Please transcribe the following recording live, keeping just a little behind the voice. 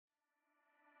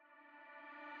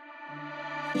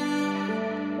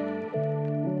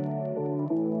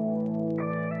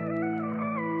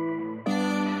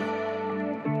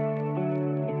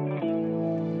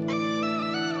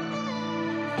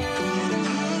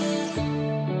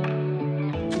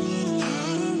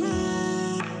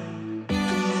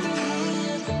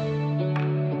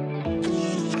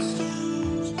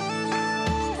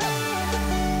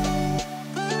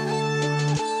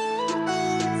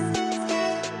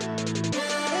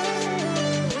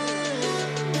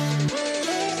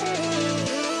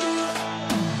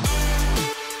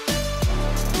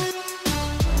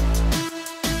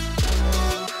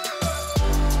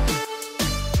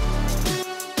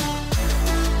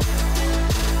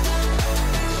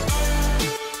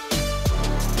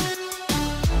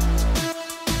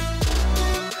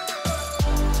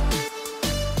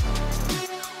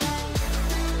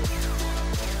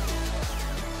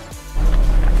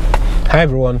Hi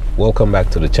everyone, welcome back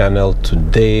to the channel.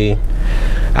 Today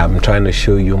I'm trying to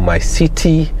show you my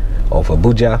city of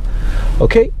Abuja.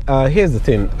 Okay, here's the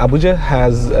thing. Abuja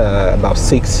has about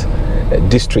 6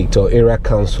 district or area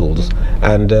councils,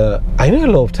 and I know a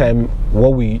lot of time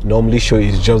what we normally show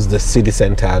is just the city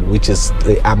center, which is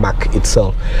the AMAC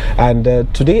itself. And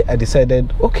today I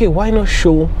decided, okay, why not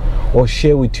show or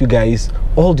share with you guys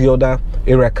all the other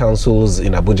area councils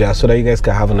in Abuja, so that you guys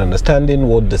can have an understanding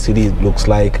what the city looks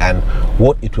like and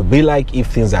what it will be like if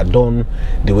things are done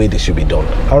the way they should be done.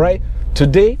 All right,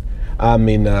 today I'm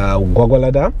in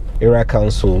Gwagwalada area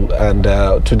council, and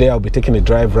today I'll be taking a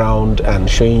drive round and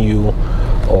showing you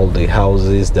all the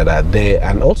houses that are there,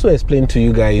 and also explain to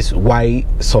you guys why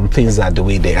some things are the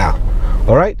way they are.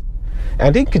 All right,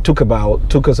 I think it took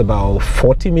us about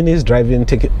 40 minutes driving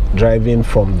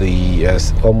from the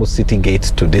almost city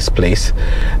gate to this place.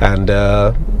 And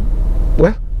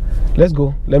well, let's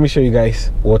go. Let me show you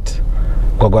guys what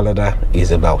Gwagwalada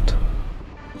is about.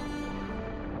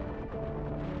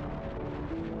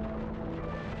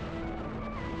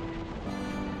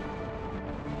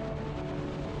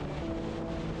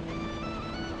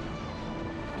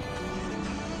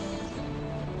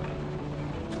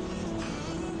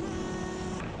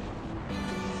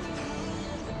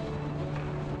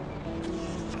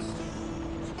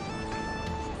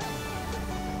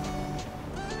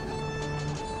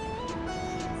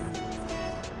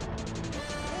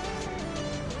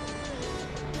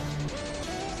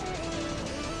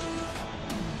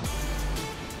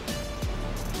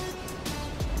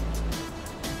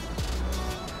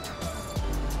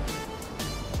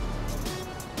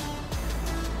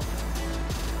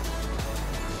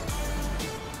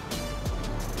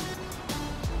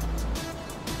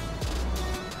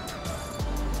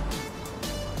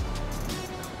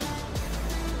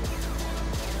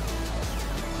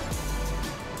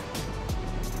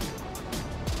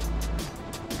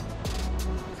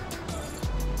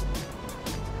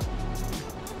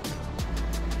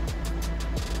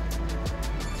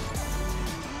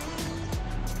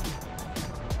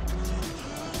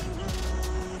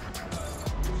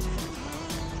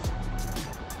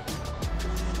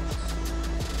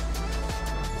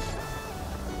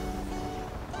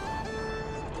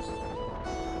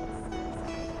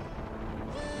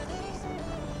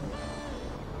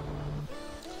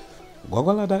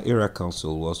 Gwagwalada Area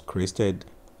Council was created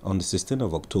on the 16th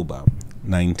of October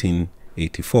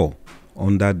 1984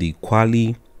 under the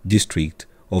Kwali district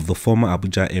of the former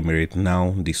Abuja Emirate,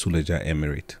 now the Suleja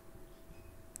Emirate.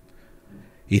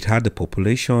 It had a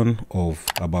population of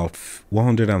about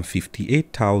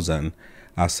 158,000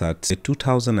 as at the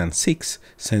 2006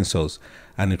 census,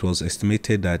 and it was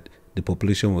estimated that the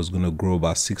population was going to grow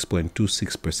about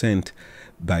 6.26%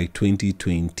 by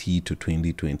 2020 to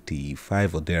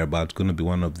 2025 or thereabouts. Going to be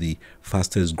one of the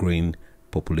fastest growing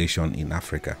population in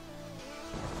Africa.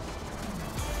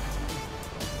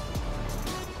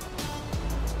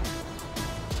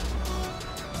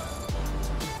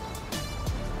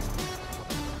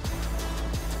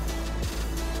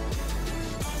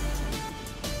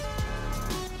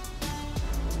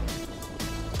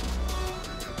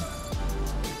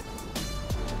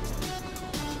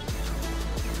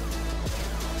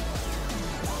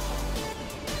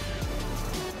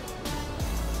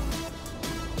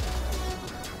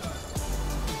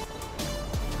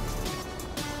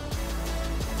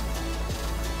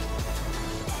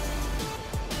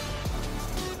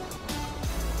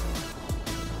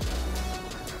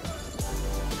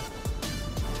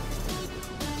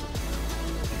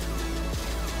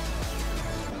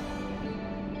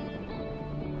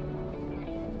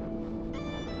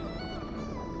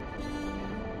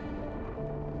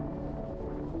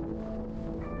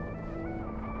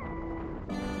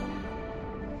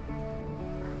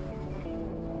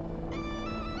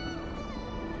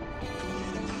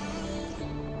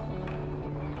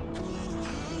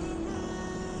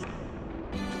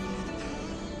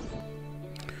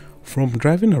 From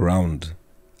driving around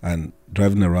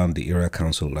the area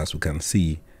council, as we can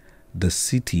see, the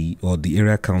city or the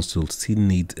area council still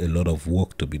needs a lot of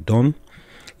work to be done.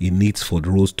 It needs for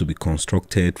the roads to be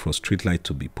constructed, for street lights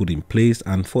to be put in place,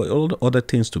 and for all the other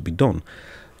things to be done.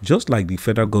 Just like the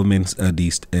federal government,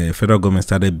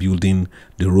 started building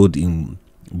the road in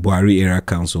Buhari Area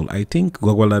Council, I think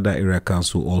Gwagwalada Area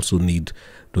Council also need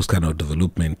those kind of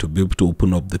development to be able to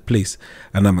open up the place.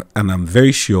 And I'm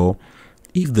very sure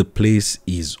if the place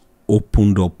is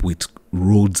opened up with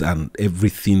roads and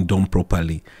everything done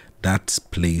properly, that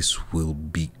place will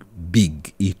be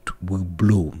big, it will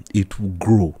blow, it will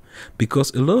grow,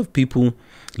 because a lot of people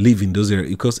live in those areas.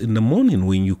 Because in the morning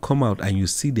when you come out and you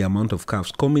see the amount of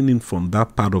cars coming in from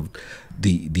that part of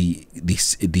the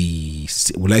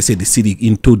will I say the city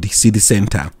into the city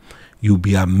center, you'll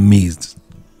be amazed.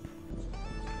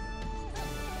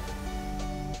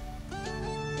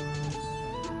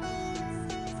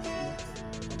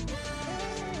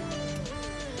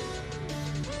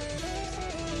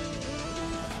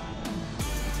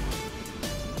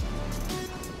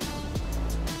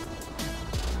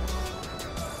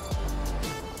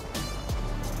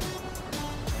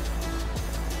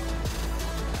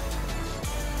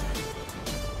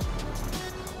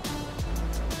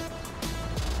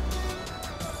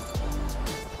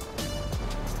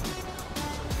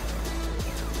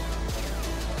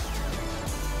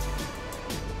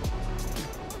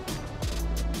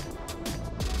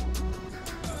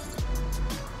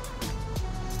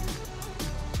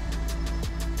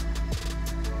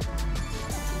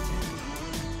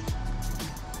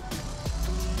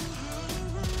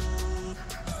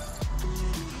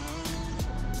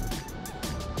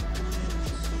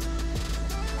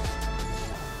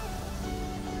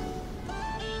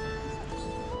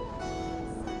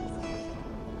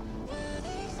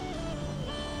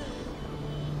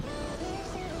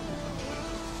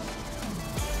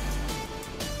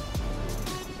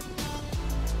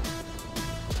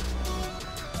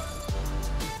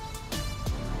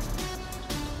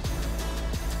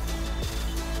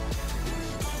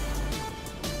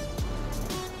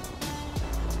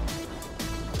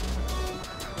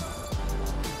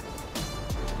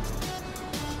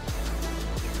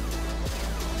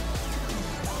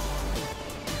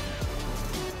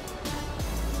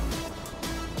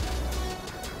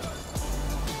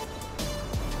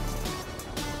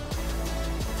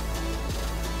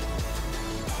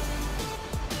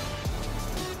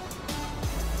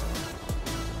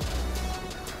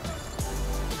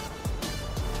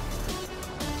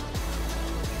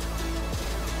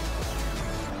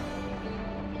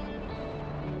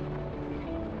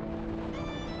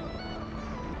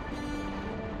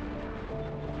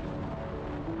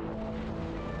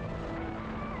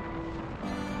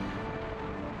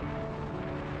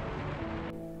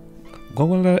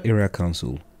 Gwagwalada Area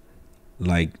Council,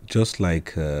 just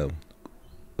like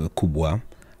Kubwa,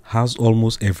 has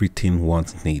almost everything one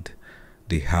need.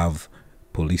 They have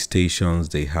police stations,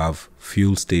 they have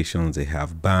fuel stations, they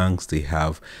have banks, they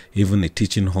have even a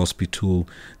teaching hospital.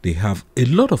 They have a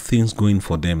lot of things going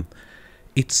for them.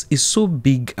 It's so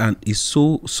big and it's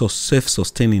so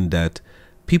self-sustaining that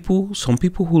some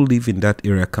people who live in that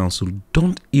area council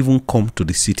don't even come to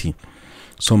the city.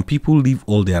 Some people live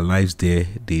all their lives there.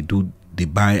 They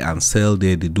buy and sell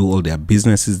there. They do all their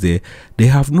businesses there. They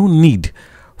have no need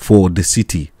for the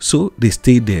city, so they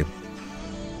stay there.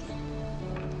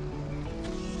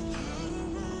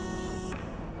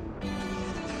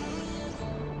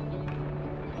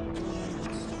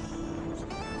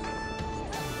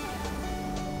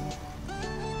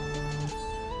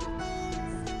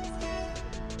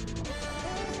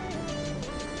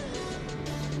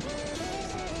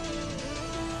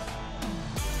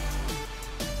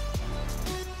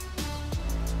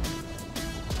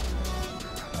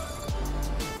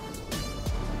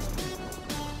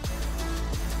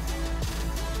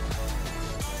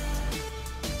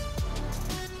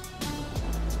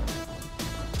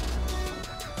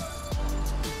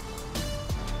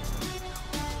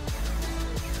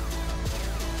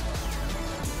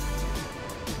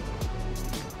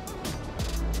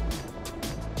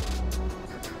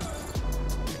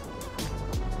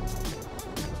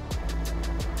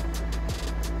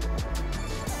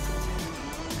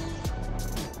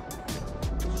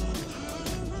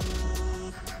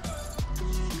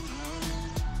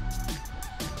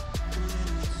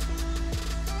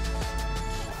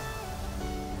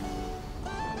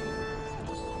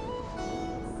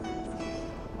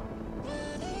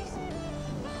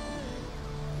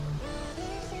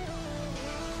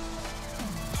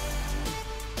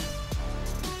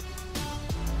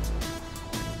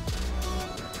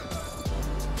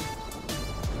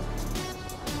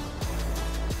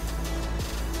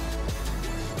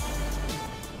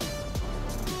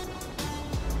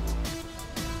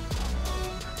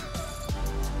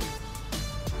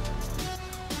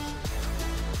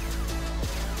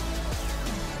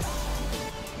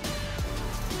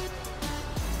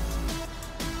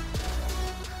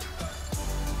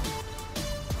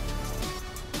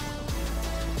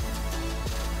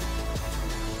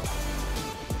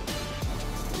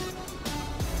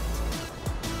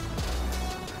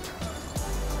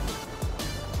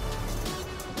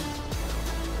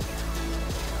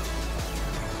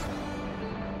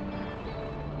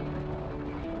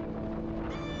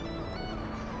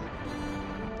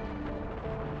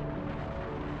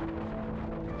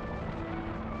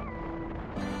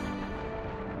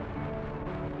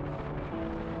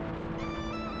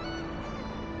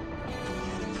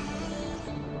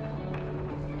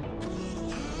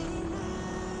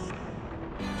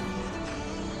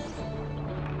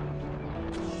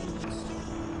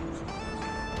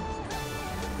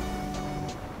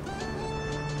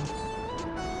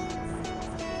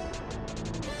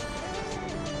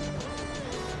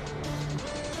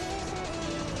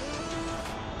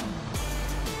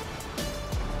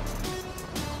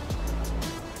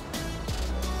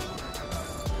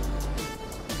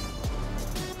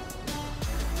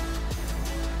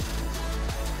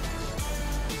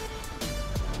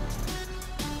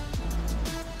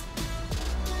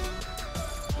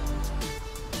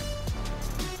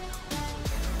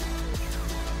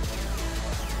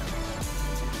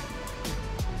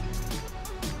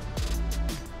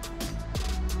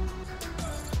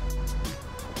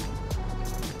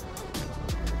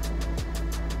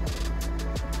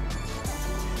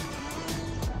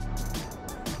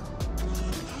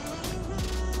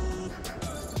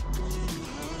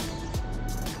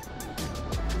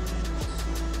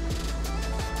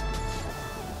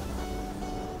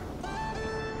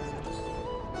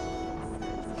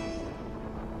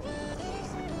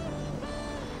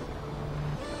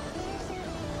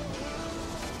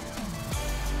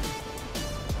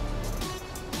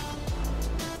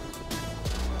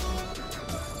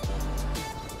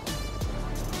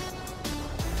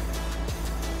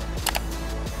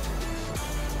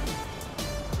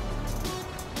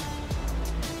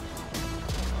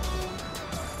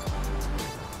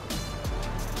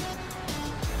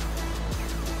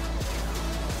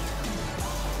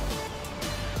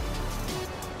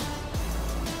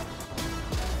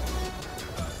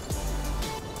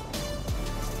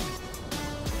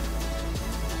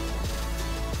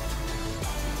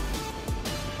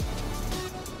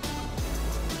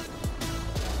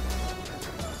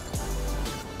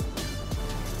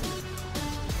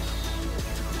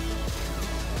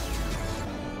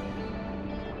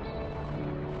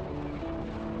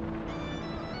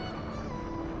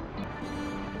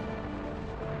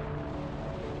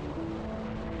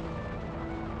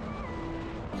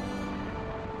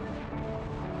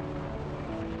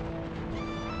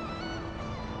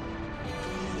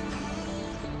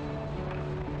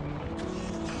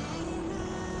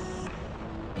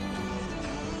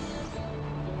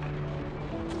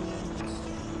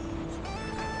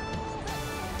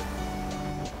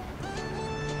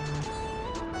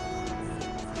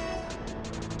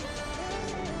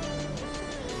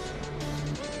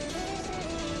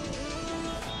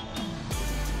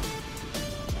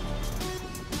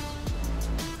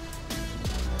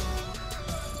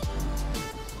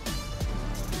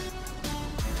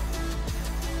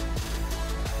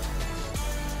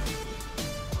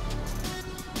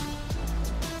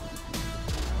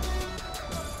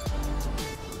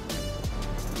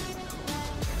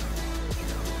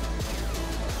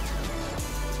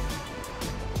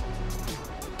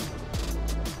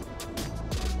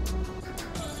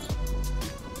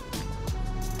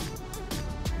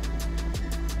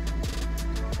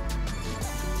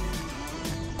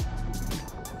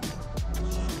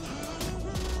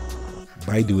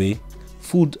 By the way,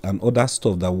 food and other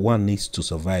stuff that one needs to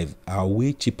survive are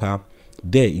way cheaper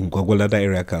there in Gwagwalada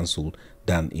Area Council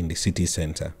than in the city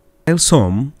center. While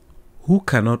some who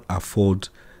cannot afford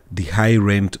the high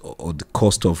rent or the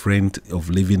cost of rent of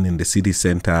living in the city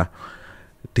center,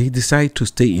 they decide to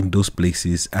stay in those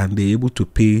places and they're able to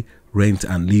pay rent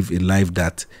and live a life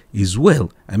that is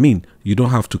well. I mean, you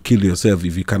don't have to kill yourself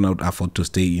if you cannot afford to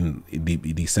stay in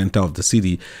the center of the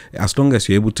city. As long as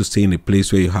you're able to stay in a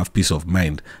place where you have peace of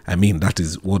mind, I mean, that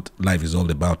is what life is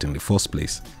all about in the first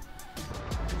place.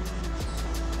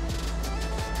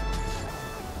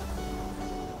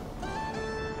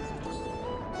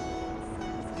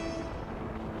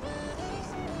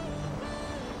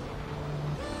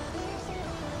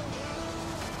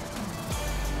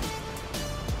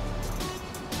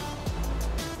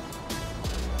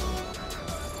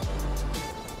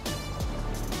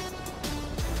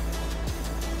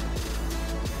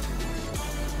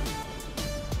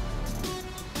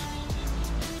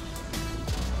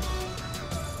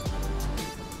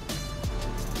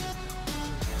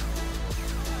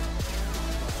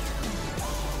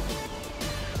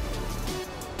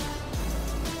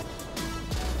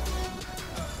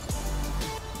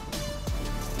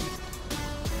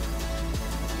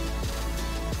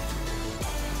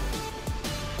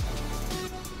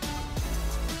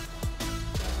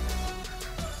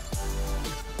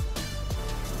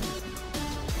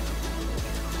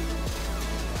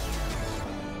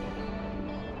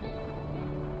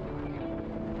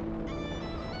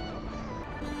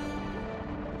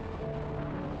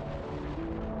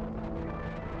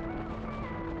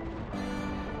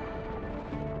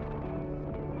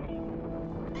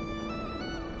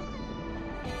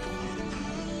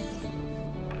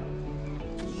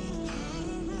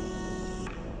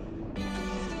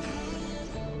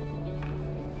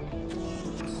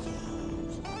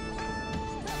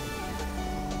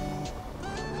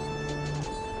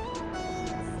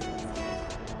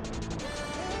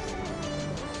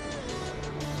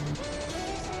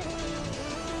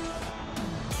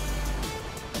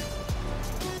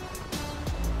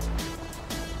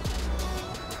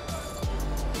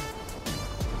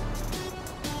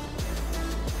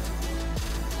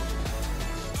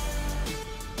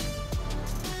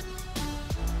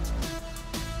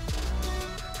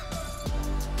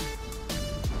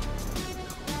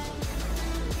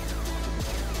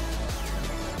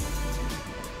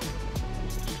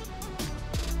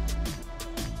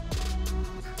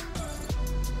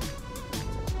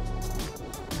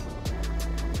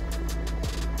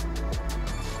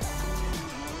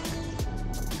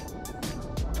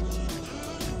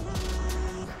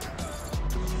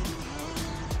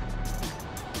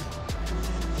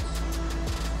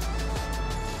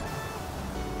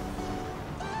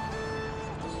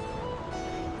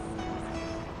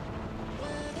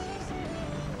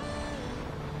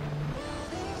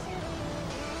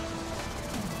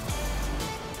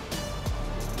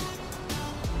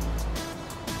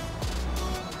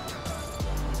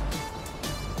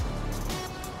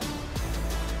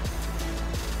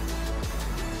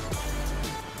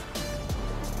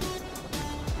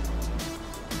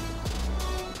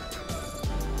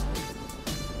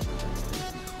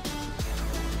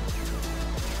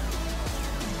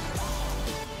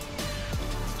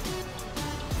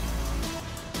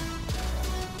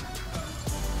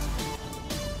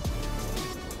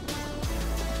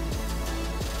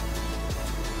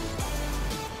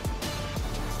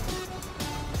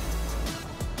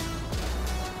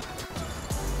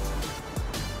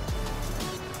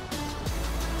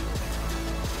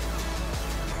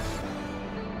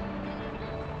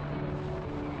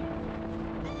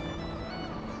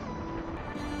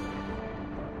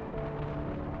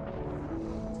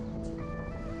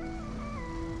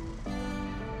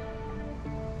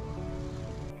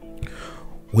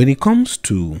 When it comes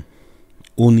to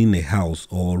owning a house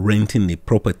or renting a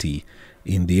property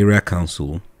in the area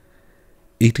council,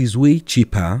 it is way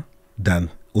cheaper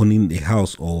than owning a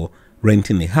house or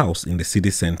renting a house in the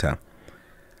city center.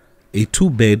 A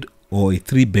 2-bed or a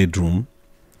 3-bedroom,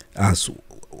 as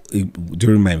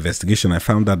during my investigation I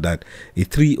found out that a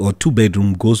 3 or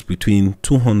 2-bedroom goes between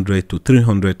 200 to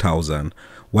 300,000,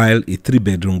 while a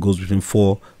 3-bedroom goes between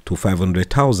 4 to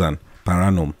 500,000 per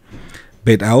annum.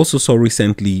 But I also saw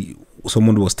recently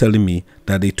someone was telling me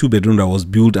that a 2-bedroom that was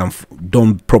built and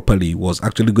done properly was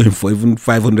actually going for even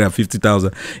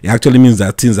 550,000. It actually means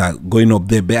that things are going up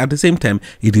there, but at the same time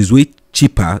it is way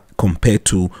cheaper compared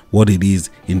to what it is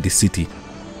in the city.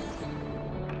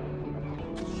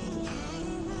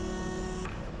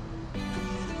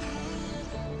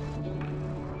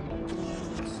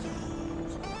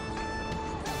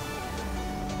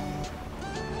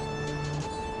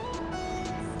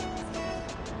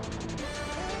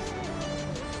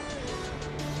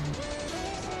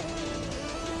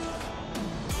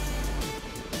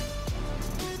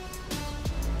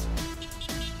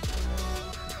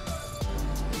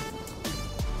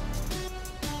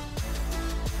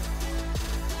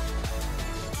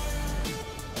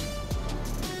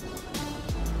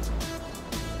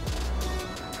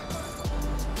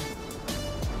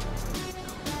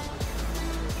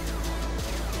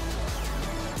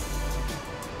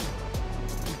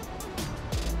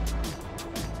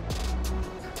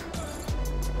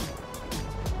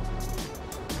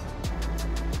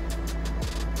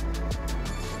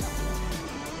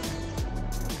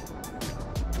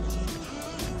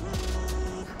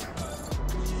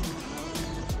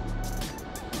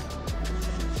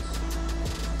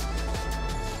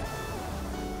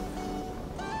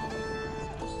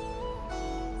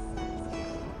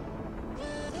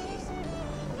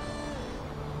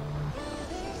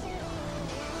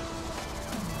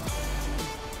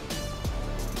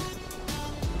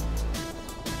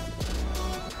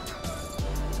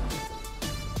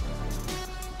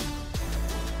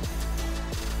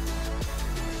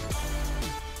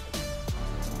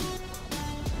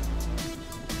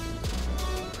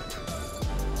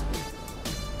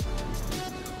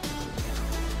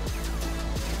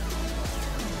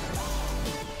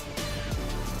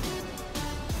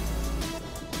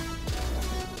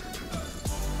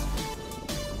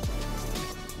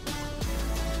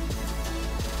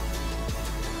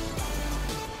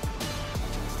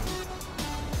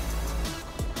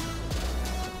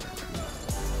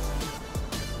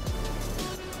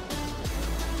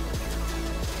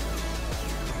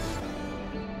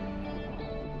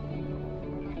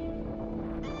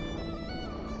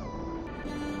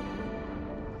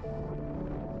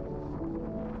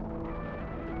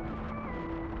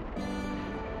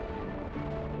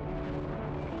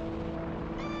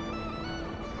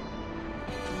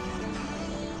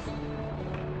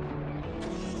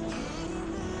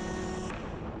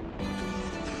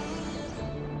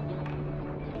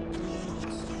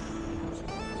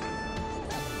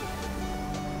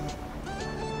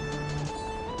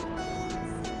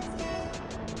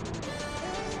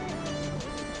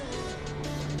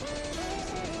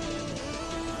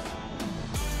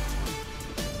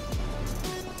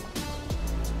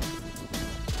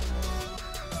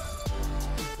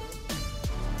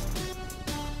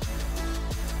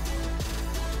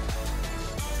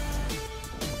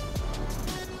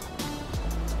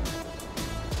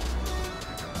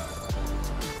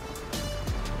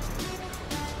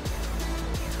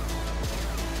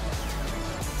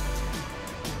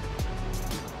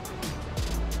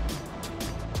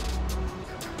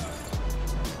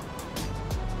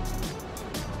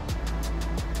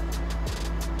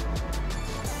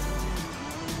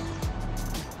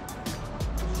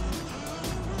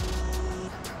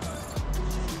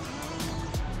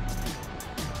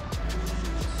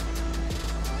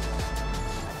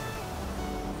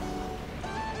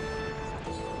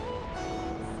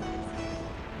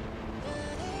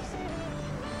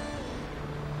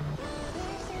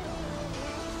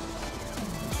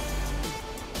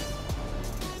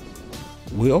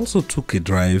 We also took a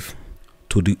drive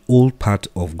to the old part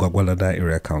of Gwagwalada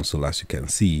Area Council, as you can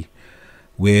see,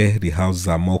 where the houses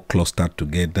are more clustered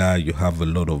together. You have a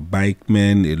lot of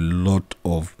bikemen, a lot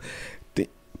of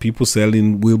people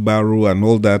selling wheelbarrow and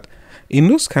all that. In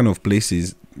those kind of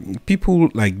places, people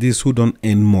like this who don't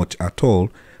earn much at all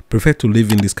prefer to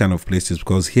live in these kind of places,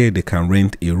 because here they can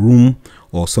rent a room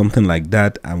or something like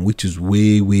that, and which is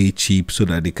way cheap, so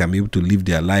that they can be able to live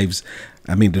their lives.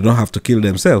 I mean, they don't have to kill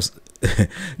themselves.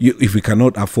 If we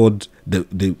cannot afford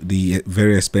the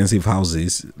very expensive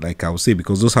houses, like I would say,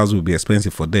 because those houses will be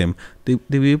expensive for them, they'll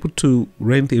be able to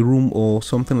rent a room or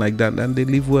something like that, and they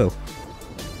live well.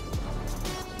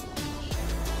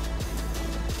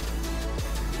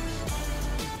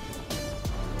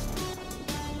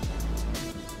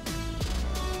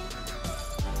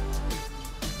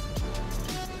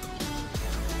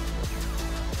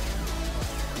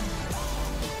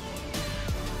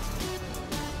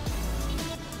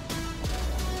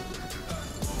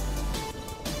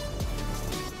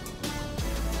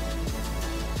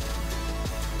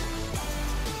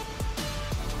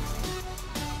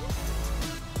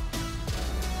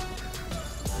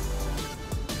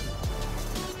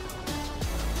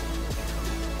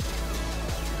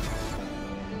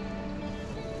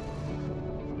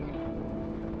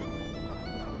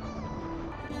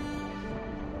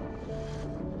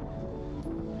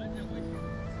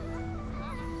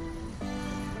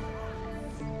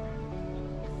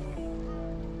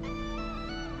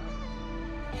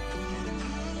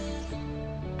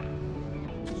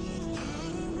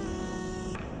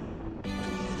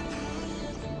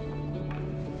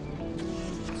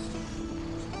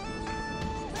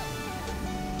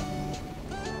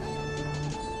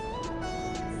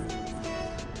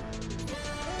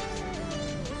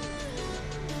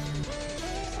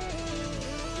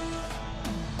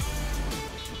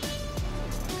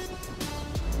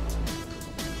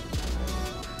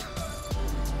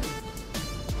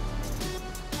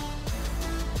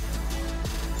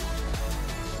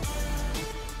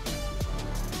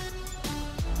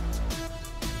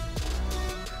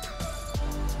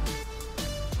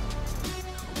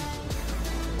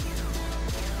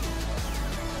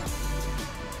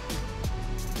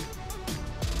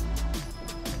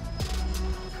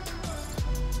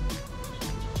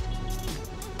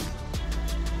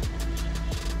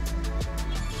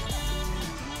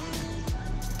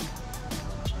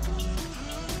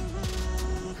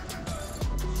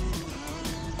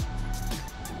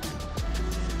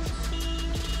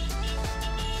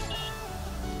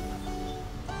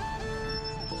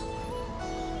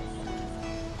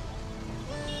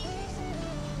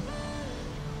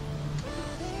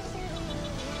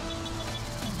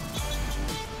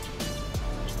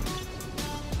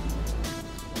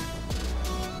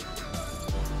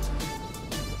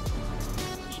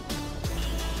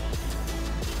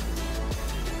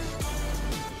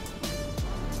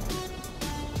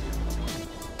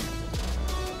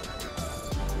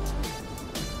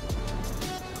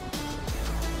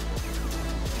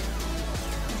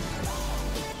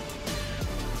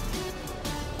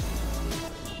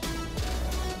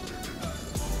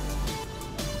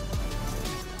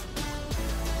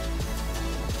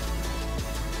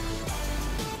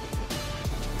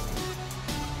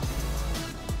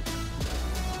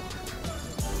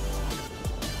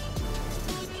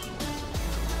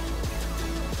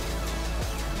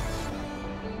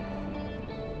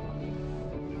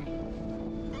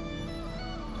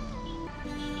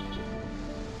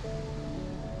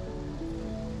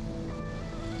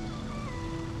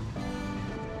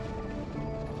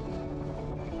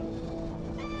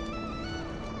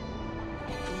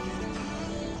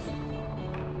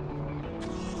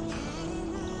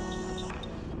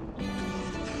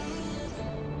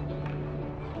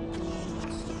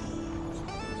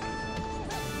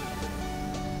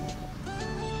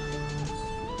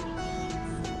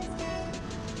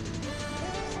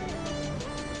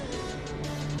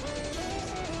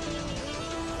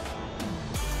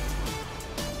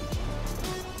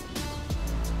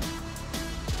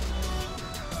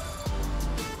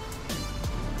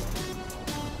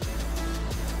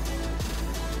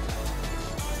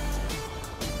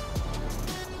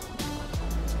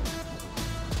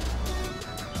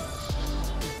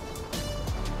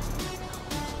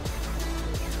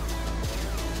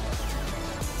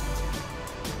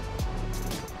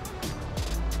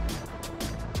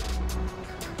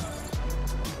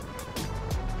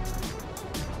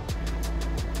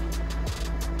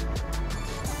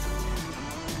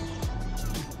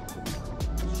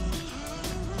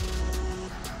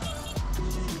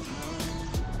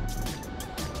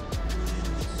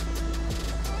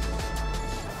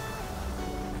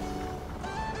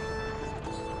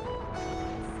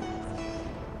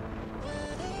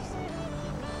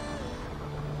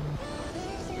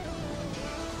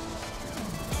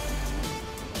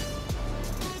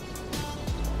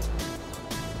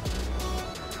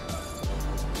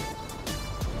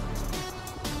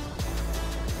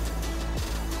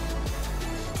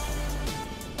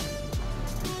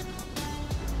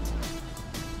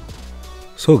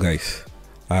 So guys,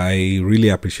 I really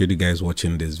appreciate you guys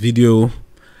watching this video.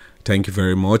 Thank you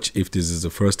very much. If this is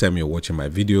the first time you're watching my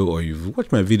video, or you've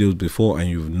watched my videos before and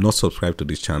you've not subscribed to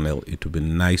this channel, it would be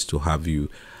nice to have you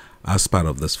as part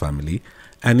of this family.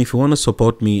 And if you want to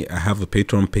support me, I have a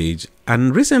Patreon page,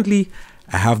 and recently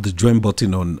I have the join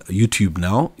button on YouTube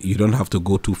now. You don't have to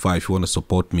go too far if you want to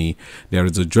support me. There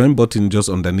is a join button just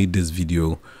underneath this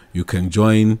video. You can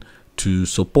join to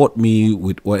support me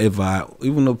with whatever,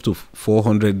 even up to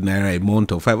 400 naira a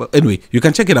month or 5. Anyway, you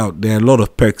can check it out. There are a lot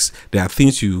of perks. There are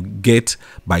things you get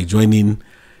by joining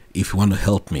if you want to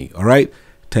help me. All right,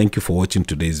 thank you for watching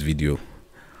today's video.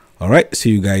 All right,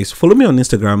 see you guys. Follow me on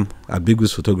Instagram at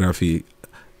Bigwillz Photography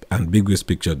and Bigwillz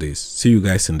Picture Days. See you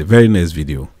guys in the very next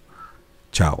video.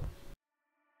 Ciao.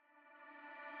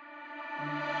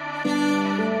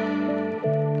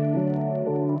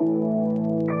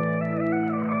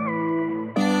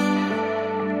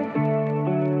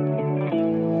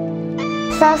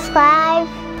 Subscribe,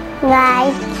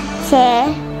 like, share,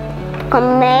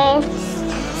 comment,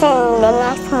 see you in the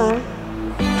next one.